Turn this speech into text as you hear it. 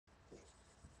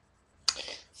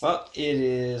Well, it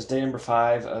is day number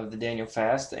 5 of the Daniel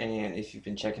fast, and if you've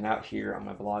been checking out here on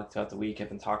my blog throughout the week, I've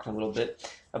been talking a little bit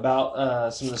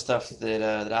about some of the stuff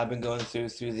that I've been going through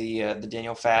the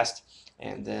Daniel fast,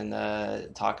 and then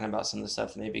talking about some of the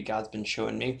stuff that maybe God's been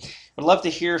showing me. Would love to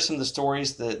hear some of the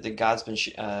stories that God's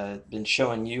been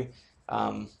showing you,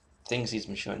 um, things He's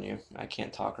been showing you. I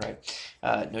can't talk right.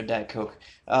 No Diet Coke.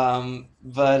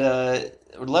 But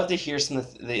would love to hear some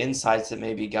of the insights that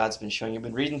maybe God's been showing you. We've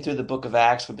been reading through the book of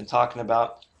Acts. We've been talking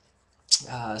about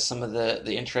some of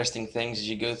the interesting things as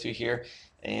you go through here,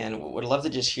 and would love to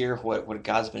just hear what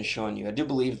God's been showing you. I do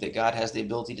believe that God has the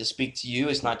ability to speak to you.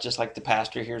 It's not just like the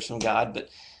pastor hears from God,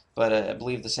 but I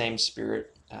believe the same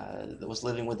Spirit that was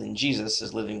living within Jesus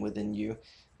is living within you,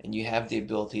 and you have the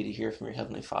ability to hear from your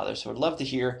Heavenly Father. So I'd love to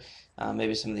hear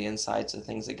maybe some of the insights of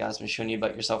things that God's been showing you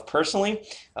about yourself personally,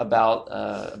 about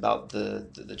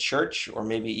the church, or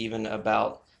maybe even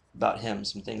about Him,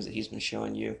 some things that He's been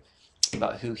showing you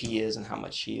about who He is and how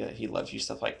much He loves you,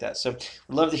 stuff like that. So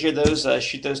we'd love to hear those.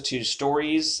 Shoot those to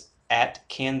stories at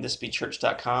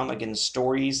canthisbechurch.com. Again,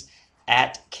 stories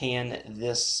at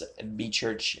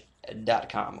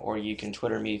canthisbechurch.com. Or you can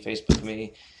Twitter me, Facebook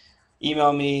me,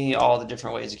 email me, all the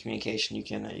different ways of communication. You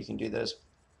can do those.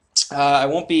 I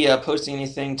won't be posting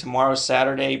anything tomorrow,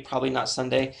 Saturday, probably not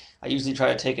Sunday. I usually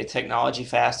try to take a technology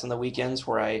fast on the weekends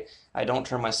where I don't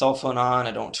turn my cell phone on,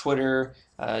 I don't Twitter,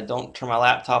 don't turn my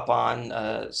laptop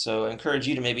on. So I encourage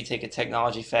you to maybe take a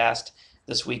technology fast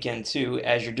this weekend too,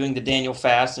 as you're doing the Daniel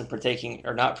fast and partaking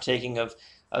or not partaking of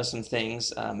some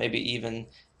things. Maybe even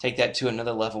take that to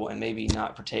another level and maybe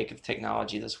not partake of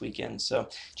technology this weekend. So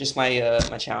just my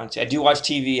challenge. I do watch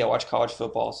TV. I watch college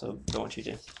football, so don't want you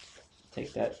to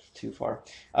take that too far.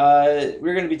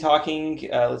 We're going to be talking,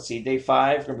 let's see, day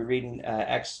 5. We're going to be reading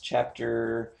Acts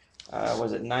chapter,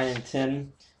 was it 9 and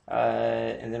 10?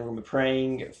 And then we're going to be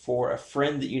praying for a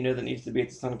friend that you know that needs to be at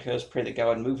the Suncoast. Pray that God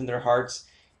would move in their hearts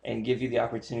and give you the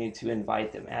opportunity to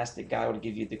invite them. Ask that God would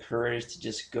give you the courage to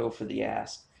just go for the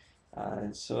ask.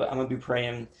 So I'm going to be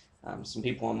praying some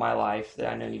people in my life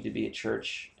that I know need to be at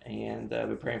church, and I'll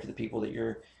be praying for the people that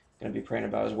you're going to be praying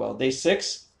about as well. Day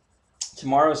 6.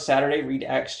 Tomorrow is Saturday. Read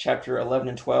Acts chapter 11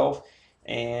 and 12.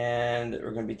 And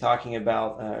we're going to be talking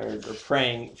about or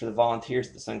praying for the volunteers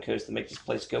at the Suncoast to make this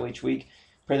place go each week.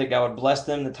 Pray that God would bless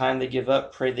them the time they give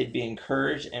up. Pray they'd be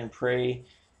encouraged, and pray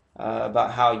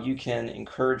about how you can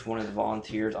encourage one of the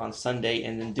volunteers on Sunday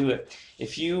and then do it.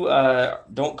 If you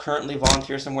don't currently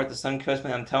volunteer somewhere at the Suncoast,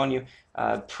 man, I'm telling you,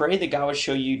 pray that God would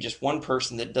show you just one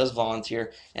person that does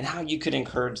volunteer and how you could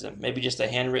encourage them. Maybe just a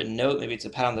handwritten note, maybe it's a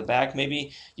pat on the back,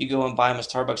 maybe you go and buy them a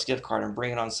Starbucks gift card and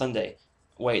bring it on Sunday.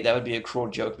 Wait, that would be a cruel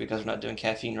joke because we're not doing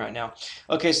caffeine right now.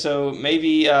 Okay, so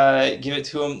maybe give it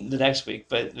to them the next week,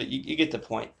 but you get the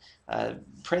point.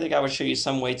 Pray that God would show you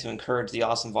some way to encourage the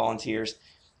awesome volunteers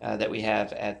that we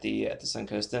have at the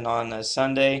Suncoast. Then on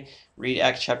Sunday, read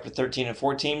Acts chapter 13 and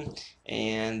 14,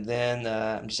 and then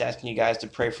I'm just asking you guys to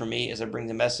pray for me as I bring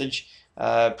the message.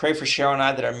 Pray for Cheryl and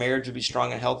I that our marriage would be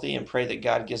strong and healthy, and pray that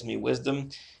God gives me wisdom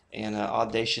and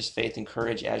audacious faith and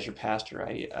courage as your pastor.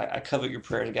 I covet your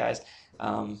prayers, guys.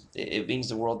 It means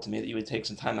the world to me that you would take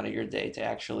some time out of your day to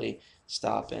actually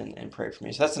stop and pray for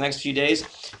me. So that's the next few days.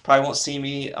 Probably won't see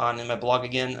me on in my blog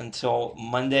again until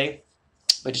Monday.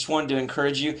 But just wanted to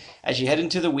encourage you as you head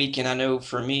into the weekend. I know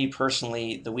for me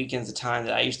personally, the weekend's a time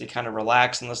that I usually kind of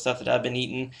relax on the stuff that I've been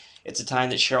eating. It's a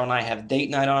time that Cheryl and I have date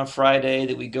night on a Friday,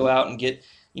 that we go out and get,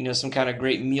 some kind of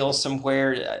great meal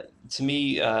somewhere. To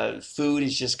me, food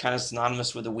is just kind of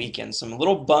synonymous with the weekend. So I'm a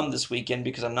little bummed this weekend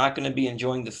because I'm not going to be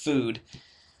enjoying the food.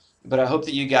 But I hope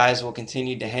that you guys will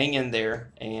continue to hang in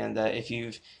there. And if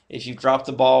you've dropped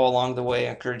the ball along the way,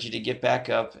 I encourage you to get back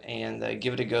up and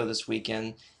give it a go this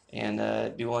weekend,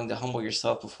 and be willing to humble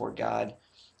yourself before God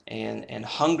and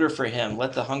hunger for Him.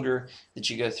 Let the hunger that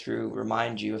you go through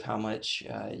remind you of how much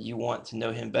you want to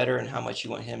know Him better and how much you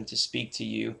want Him to speak to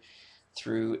you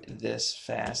through this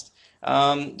fast.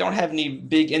 Don't have any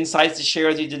big insights to share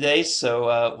with you today,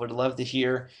 so would love to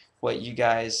hear what you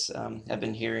guys have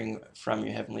been hearing from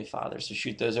your Heavenly Father. So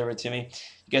shoot those over to me.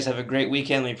 You guys have a great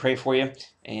weekend. Let me pray for you,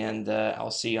 and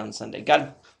I'll see you on Sunday.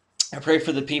 God, I pray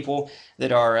for the people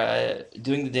that are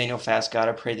doing the Daniel fast. God,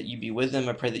 I pray that you be with them.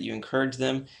 I pray that you encourage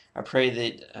them. I pray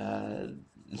that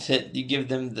you give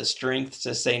them the strength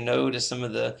to say no to some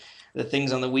of the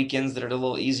things on the weekends that are a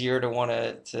little easier to want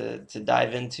to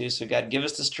dive into. So God, give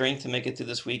us the strength to make it through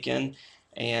this weekend.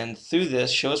 And through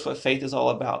this, show us what faith is all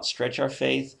about. Stretch our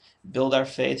faith, build our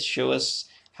faith. Show us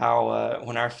how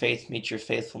when our faith meets your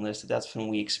faithfulness, that's when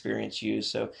we experience you.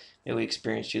 So may we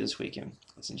experience you this weekend.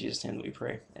 It's in Jesus' name that we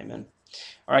pray. Amen.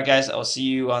 All right, guys, I will see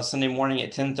you on Sunday morning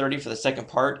at 10:30 for the second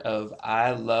part of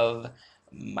I Love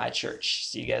My Church.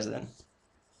 See you guys then.